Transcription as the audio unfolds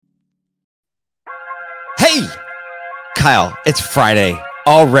Hey, Kyle, it's Friday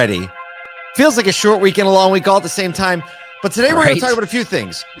already. Feels like a short weekend, a long week all at the same time. But today we're going to talk about a few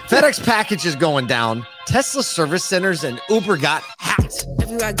things. FedEx package is going down. Tesla service centers and Uber got hacked.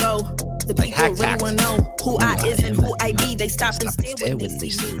 Everywhere I go, the people really want to know who I is and who I be. They stop and stay with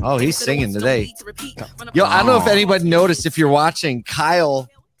me. Oh, he's singing today. Yo, I don't know if anybody noticed, if you're watching, Kyle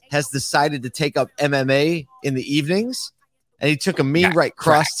has decided to take up MMA in the evenings, and he took a mean right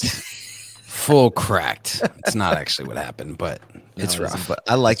cross. Full cracked. It's not actually what happened, but it's rough. But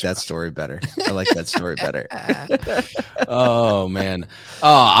I like that story better. Oh, man.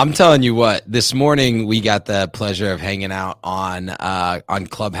 Oh, I'm telling you what, this morning we got the pleasure of hanging out on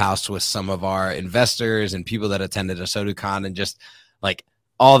Clubhouse with some of our investors and people that attended a SoduCon, and just like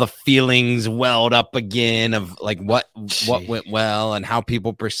all the feelings welled up again of like what went well and how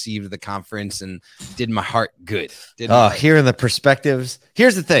people perceived the conference, and did my heart good. Hearing the perspectives.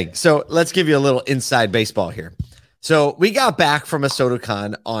 Here's the thing. So let's give you a little inside baseball here. So we got back from a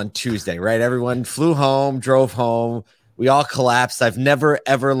SoduCon on Tuesday, right? Everyone flew home, drove home. We all collapsed. I've never,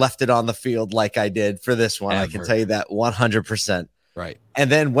 ever left it on the field like I did for this one. Ever. I can tell you that 100%. Right. And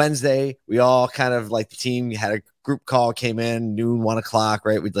then Wednesday, we all kind of like the team had a group call, came in noon, 1 o'clock,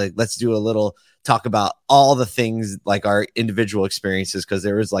 right? We'd like, let's do a little talk about all the things, like our individual experiences, because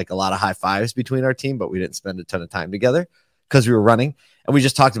there was like a lot of high fives between our team, but we didn't spend a ton of time together because we were running. And we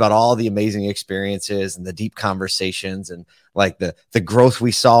just talked about all the amazing experiences and the deep conversations and like the growth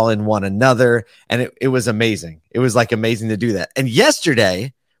we saw in one another. And it was amazing. It was like amazing to do that. And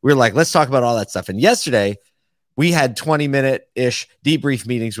yesterday we were like, let's talk about all that stuff. And yesterday we had 20-minute-ish debrief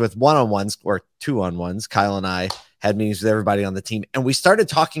meetings with one-on-ones or two-on-ones. Kyle and I had meetings with everybody on the team, and we started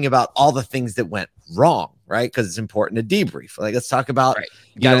talking about all the things that went wrong, right? Because it's important to debrief. Like, let's talk about,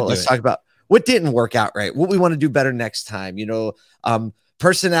 let's talk about what didn't work out right, what we want to do better next time,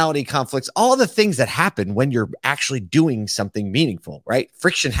 personality conflicts, all the things that happen when you're actually doing something meaningful, right?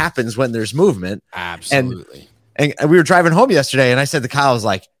 Friction happens when there's movement. Absolutely. And we were driving home yesterday, and I said to Kyle, I was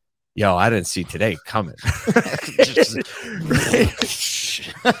like, yo, I didn't see today coming.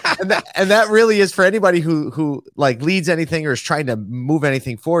 and that really is for anybody who like leads anything or is trying to move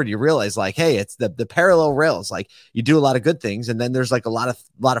anything forward. You realize like, hey, it's the parallel rails. Like you do a lot of good things, and then there's like a lot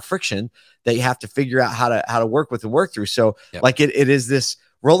of friction that you have to figure out how to work with and work through. So like it is this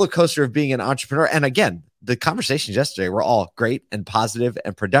roller coaster of being an entrepreneur. And again, the conversations yesterday were all great and positive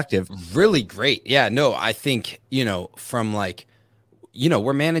and productive. Really great. Yeah, no, I think, from like,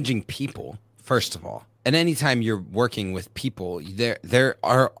 we're managing people, first of all. And anytime you're working with people, there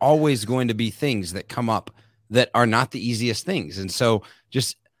are always going to be things that come up that are not the easiest things. And so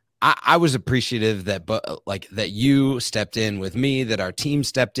just I was appreciative that you stepped in with me, that our team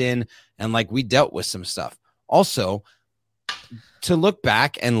stepped in, and like we dealt with some stuff. Also, to look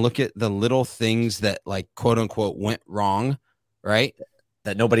back and look at the little things that like quote unquote went wrong, right?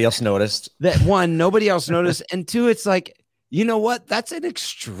 That nobody else noticed. That one, nobody else noticed. And two, it's like, you know what? That's an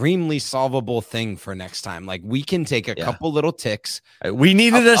extremely solvable thing for next time. Like we can take a couple little ticks. We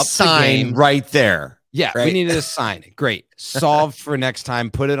needed a sign right there. Yeah, right? We needed a sign. Great. Solved for next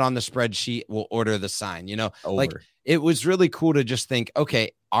time. Put it on the spreadsheet. We'll order the sign. Like it was really cool to just think,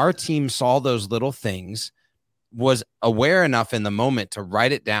 okay, our team saw those little things, was aware enough in the moment to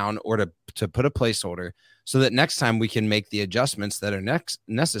write it down or to put a placeholder, so that next time we can make the adjustments that are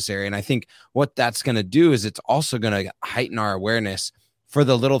necessary. And I think what that's going to do is it's also going to heighten our awareness for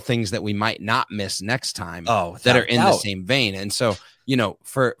the little things that we might not miss next time that are in the same vein. And so,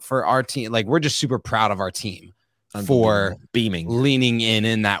 for our team, like we're just super proud of our team for leaning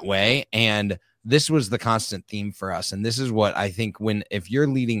in that way. And this was the constant theme for us. And this is what I think if you're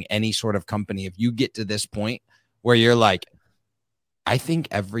leading any sort of company, if you get to this point where you're like, I think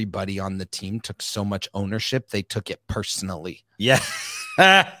everybody on the team took so much ownership, they took it personally. Yeah.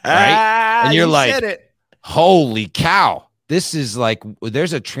 Right? And you're like, holy cow. This is like,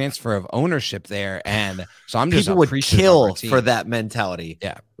 there's a transfer of ownership there. And so I'm just people would kill for that mentality.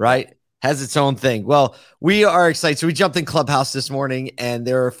 Yeah. Right. Has its own thing. Well, we are excited. So we jumped in Clubhouse this morning, and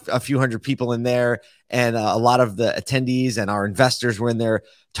there are a few hundred people in there, and a lot of the attendees and our investors were in there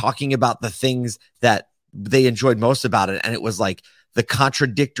talking about the things that they enjoyed most about it. And it was like the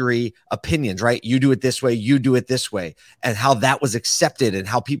contradictory opinions, right? You do it this way, you do it this way, and how that was accepted and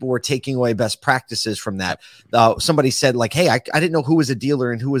how people were taking away best practices from that. Somebody said like, hey, I didn't know who was a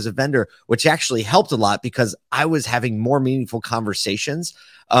dealer and who was a vendor, which actually helped a lot because I was having more meaningful conversations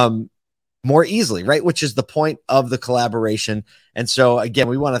more easily, right? Which is the point of the collaboration. And so again,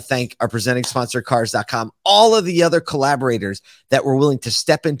 we want to thank our presenting sponsor, Cars.com, all of the other collaborators that were willing to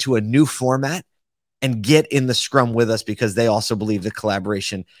step into a new format and get in the scrum with us because they also believe the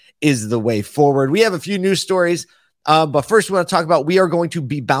collaboration is the way forward. We have a few news stories. But first, we want to talk about we are going to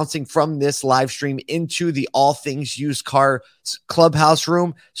be bouncing from this live stream into the All Things Used Car Clubhouse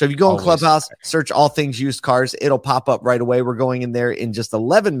room. So if you go in Clubhouse, search All Things Used Cars, it'll pop up right away. We're going in there in just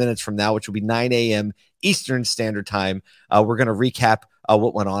 11 minutes from now, which will be 9 a.m. Eastern Standard Time. We're going to recap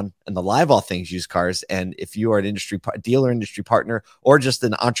what went on in the live All Things Used Cars. And if you are an industry dealer, industry partner, or just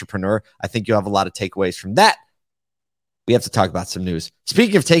an entrepreneur, I think you'll have a lot of takeaways from that. We have to talk about some news.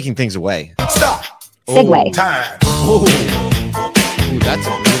 Speaking of taking things away. Stop. Segue. Time. Ooh, that's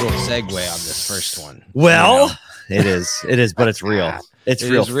a brutal segue on this first one. Well, it is, but it's real. It's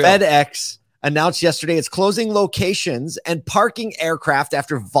real. Is real. FedEx announced yesterday it's closing locations and parking aircraft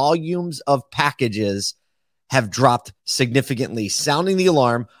after volumes of packages have dropped significantly, sounding the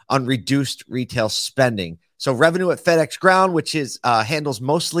alarm on reduced retail spending. So revenue at FedEx Ground, which is handles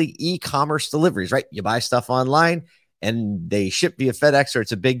mostly e-commerce deliveries, right? You buy stuff online and they ship via FedEx, or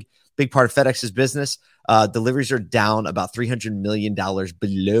it's a big part of FedEx's business. Deliveries are down about $300 million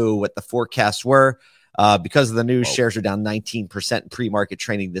below what the forecasts were. Because of the news, shares are down 19% in pre-market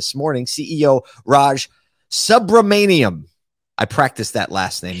trading this morning. CEO Raj Subramaniam. I practiced that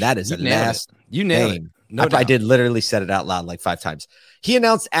last name. That is a last name. You nailed it. No doubt. I did literally said it out loud like 5 times. He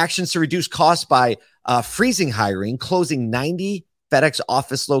announced actions to reduce costs by freezing hiring, closing 90 FedEx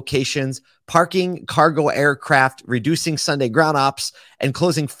office locations, parking cargo aircraft, reducing Sunday ground ops, and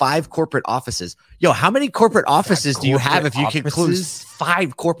closing 5 corporate offices. Yo, how many corporate offices do you have if you can close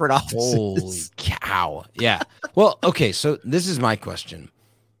 5 corporate offices? Holy cow. Yeah. Well, okay, so this is my question.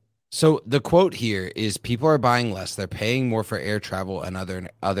 So the quote here is people are buying less. They're paying more for air travel and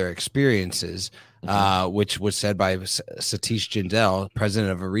other experiences, which was said by Satish Jindal,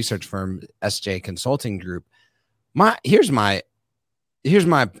 president of a research firm, SJ Consulting Group. Here's my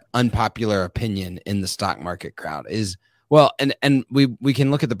unpopular opinion in the stock market crowd is, well, and we can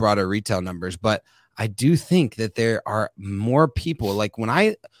look at the broader retail numbers, but I do think that there are more people, like when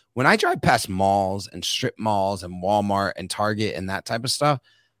I drive past malls and strip malls and Walmart and Target and that type of stuff,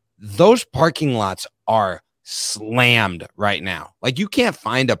 those parking lots are slammed right now. Like you can't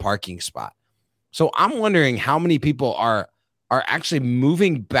find a parking spot. So I'm wondering how many people are actually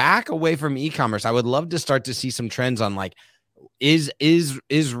moving back away from e-commerce. I would love to start to see some trends on like, is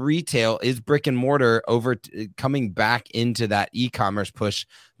retail, is brick and mortar coming back into that e-commerce push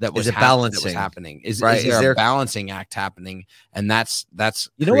that was happening? Is there a balancing act happening? And that's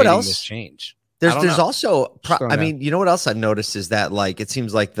you know what else? This change. There's also you know what else I noticed is that like it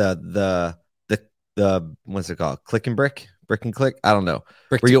seems like the what's it called? Click and brick and click. I don't know.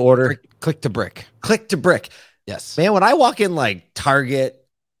 Where you order click to brick. Click to brick. Yes. Man, when I walk in like Target,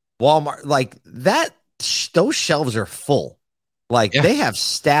 Walmart, like that, those shelves are full. Like they have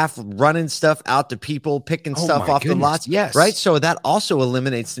staff running stuff out to people, picking stuff off the lots. Yes. Right. So that also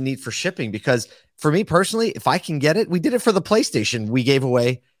eliminates the need for shipping because for me personally, if I can get it, we did it for the PlayStation we gave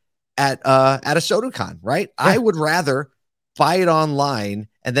away at a SodaCon, right? Yeah. I would rather buy it online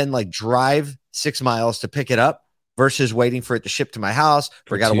and then like drive 6 miles to pick it up versus waiting for it to ship to my house.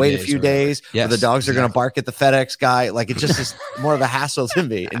 We got to wait a few days. Yes, the dogs are going to bark at the FedEx guy. Like it just is more of a hassle to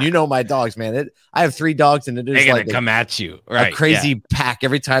me. And you know my dogs, man. I have 3 dogs, and it is like come at you, right? A crazy pack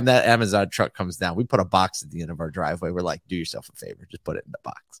every time that Amazon truck comes down. We put a box at the end of our driveway. We're like, do yourself a favor, just put it in the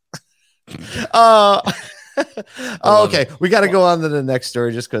box. Okay, we got to go on to the next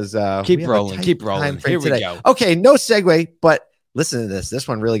story just because keep rolling. Here we go. Okay, no segue, but listen to this. This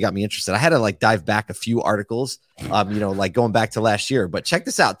one really got me interested. I had to like dive back a few articles, like going back to last year. But check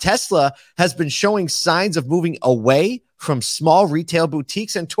this out. Tesla has been showing signs of moving away from small retail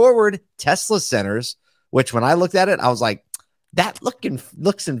boutiques and toward Tesla centers, which when I looked at it, I was like, that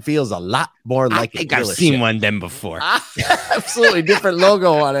looks and feels a lot more like I think I've seen one of them before. Absolutely different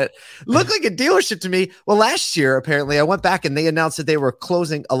logo on it. Looked like a dealership to me. Well, last year, apparently, I went back and they announced that they were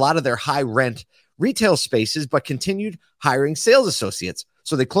closing a lot of their high rent retail spaces, but continued hiring sales associates.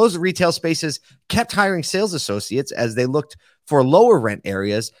 So they closed the retail spaces, kept hiring sales associates as they looked for lower rent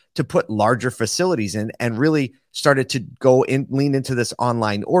areas to put larger facilities in, and really started to lean into this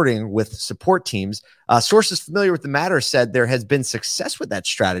online ordering with support teams. Sources familiar with the matter said there has been success with that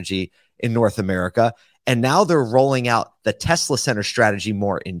strategy in North America, and now they're rolling out the Tesla Center strategy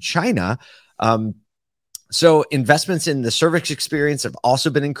more in China. So investments in the service experience have also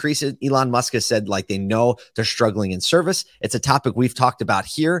been increasing. Elon Musk has said like they know they're struggling in service. It's a topic we've talked about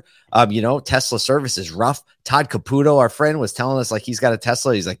here. Tesla service is rough. Todd Caputo, our friend, was telling us like he's got a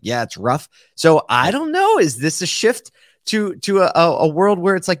Tesla. He's like, yeah, it's rough. So I don't know. Is this a shift to a world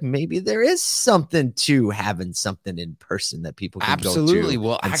where it's like maybe there is something to having something in person that people can absolutely go to.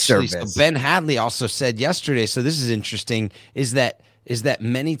 Well, actually, so Ben Hadley also said yesterday, so this is interesting, is that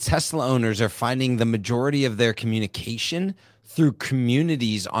many Tesla owners are finding the majority of their communication through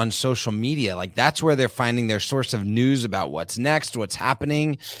communities on social media. Like that's where they're finding their source of news about what's next, what's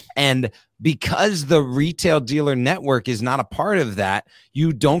happening. And because the retail dealer network is not a part of that,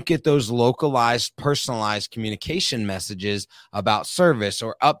 you don't get those localized, personalized communication messages about service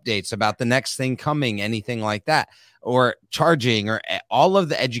or updates about the next thing coming, anything like that, or charging, or all of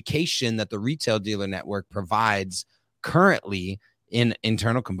the education that the retail dealer network provides currently in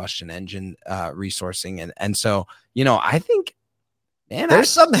internal combustion engine resourcing. And so, I think, man, there's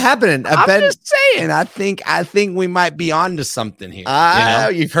something happening. I'm just saying. I think we might be on to something here.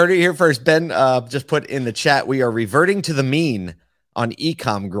 You've heard it here first. Ben just put in the chat, we are reverting to the mean on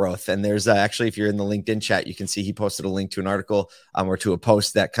e-com growth. And there's actually, if you're in the LinkedIn chat, you can see he posted a link to an article or to a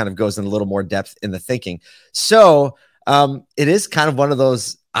post that kind of goes in a little more depth in the thinking. So it is kind of one of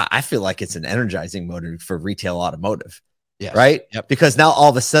those, I feel like it's an energizing motive for retail automotive. Yes. Right. Yep. Because now all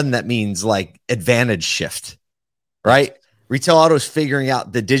of a sudden that means like advantage shift, right? Retail auto is figuring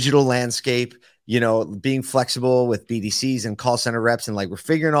out the digital landscape, being flexible with BDCs and call center reps. And like, we're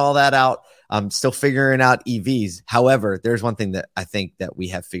figuring all that out. Still figuring out EVs. However, there's one thing that I think that we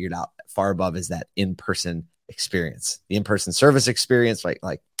have figured out far above is that in-person experience, the in-person service experience, right?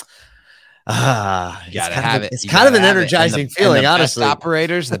 Like, you gotta have it. It's kind of an energizing feeling, honestly.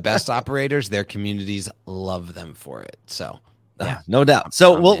 The best operators, their communities love them for it. So yeah, no doubt.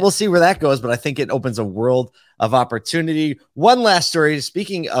 So we'll see where that goes, but I think it opens a world of opportunity. One last story.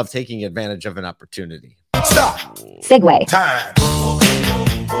 Speaking of taking advantage of an opportunity. Stop. Segue. Time.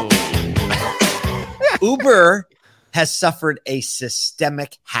 Uber has suffered a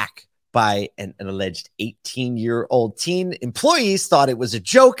systemic hack by an alleged 18-year-old teen. Employees thought it was a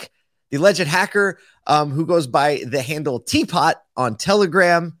joke. The alleged hacker, who goes by the handle Teapot on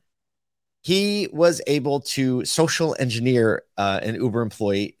Telegram, he was able to social engineer an Uber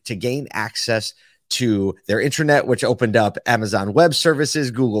employee to gain access to their intranet, which opened up Amazon Web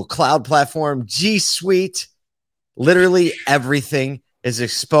Services, Google Cloud Platform, G Suite. Literally everything is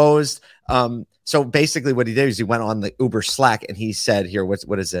exposed. So basically what he did is he went on the Uber Slack and he said, here,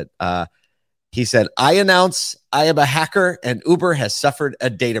 what is it? He said, I announce I am a hacker and Uber has suffered a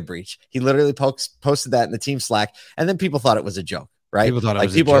data breach. He literally posted that in the team Slack. And then people thought it was a joke, right? People thought it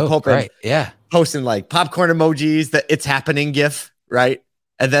was people a joke, are hoping, right? Yeah. Posting like popcorn emojis, that it's happening GIF, right?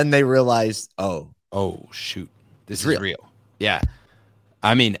 And then they realized, oh shoot, this is real. Yeah.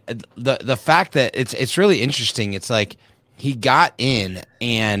 I mean, the fact that it's really interesting. It's like he got in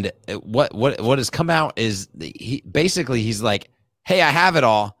and what has come out is he's like, hey, I have it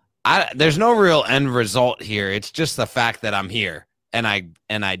all. There's no real end result here. It's just the fact that I'm here and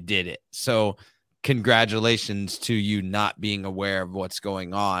I did it. So congratulations to you not being aware of what's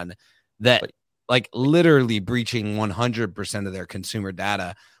going on, that like literally breaching 100% of their consumer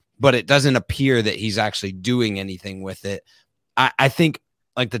data, but it doesn't appear that he's actually doing anything with it. I think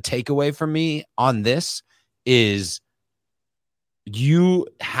like the takeaway for me on this is you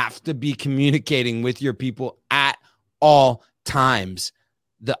have to be communicating with your people at all times.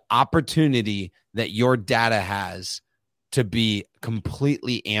 The opportunity that your data has to be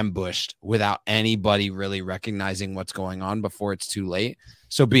completely ambushed without anybody really recognizing what's going on before it's too late.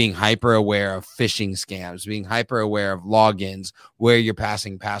 So being hyper aware of phishing scams, being hyper aware of logins, where you're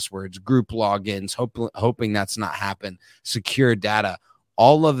passing passwords, group logins, hoping that's not happen, secure data,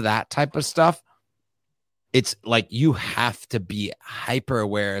 all of that type of stuff. It's like you have to be hyper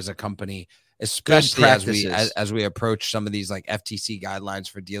aware as a company, especially as we approach some of these like FTC guidelines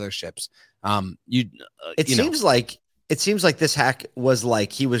for dealerships. It seems like this hack was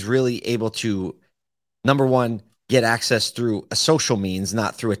like he was really able to, number one, get access through a social means,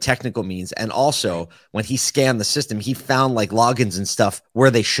 not through a technical means. And also when he scanned the system, he found like logins and stuff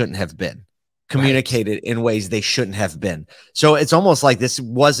where they shouldn't have been, communicated in ways they shouldn't have been. So it's almost like this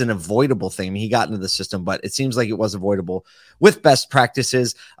was an avoidable thing. I mean, he got into the system, but it seems like it was avoidable with best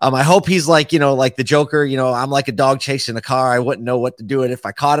practices. I hope he's like, like the Joker, I'm like a dog chasing a car. I wouldn't know what to do if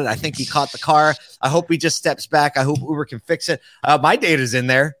I caught it. I think he caught the car. I hope he just steps back. I hope Uber can fix it. My data's in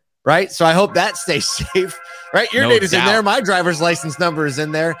there, right? So I hope that stays safe, right? Your data's in there. My driver's license number is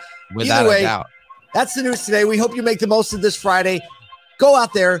in there. Without a doubt. That's the news today. We hope you make the most of this Friday. Go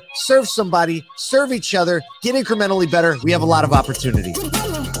out there, serve somebody, serve each other, get incrementally better. We have a lot of opportunity.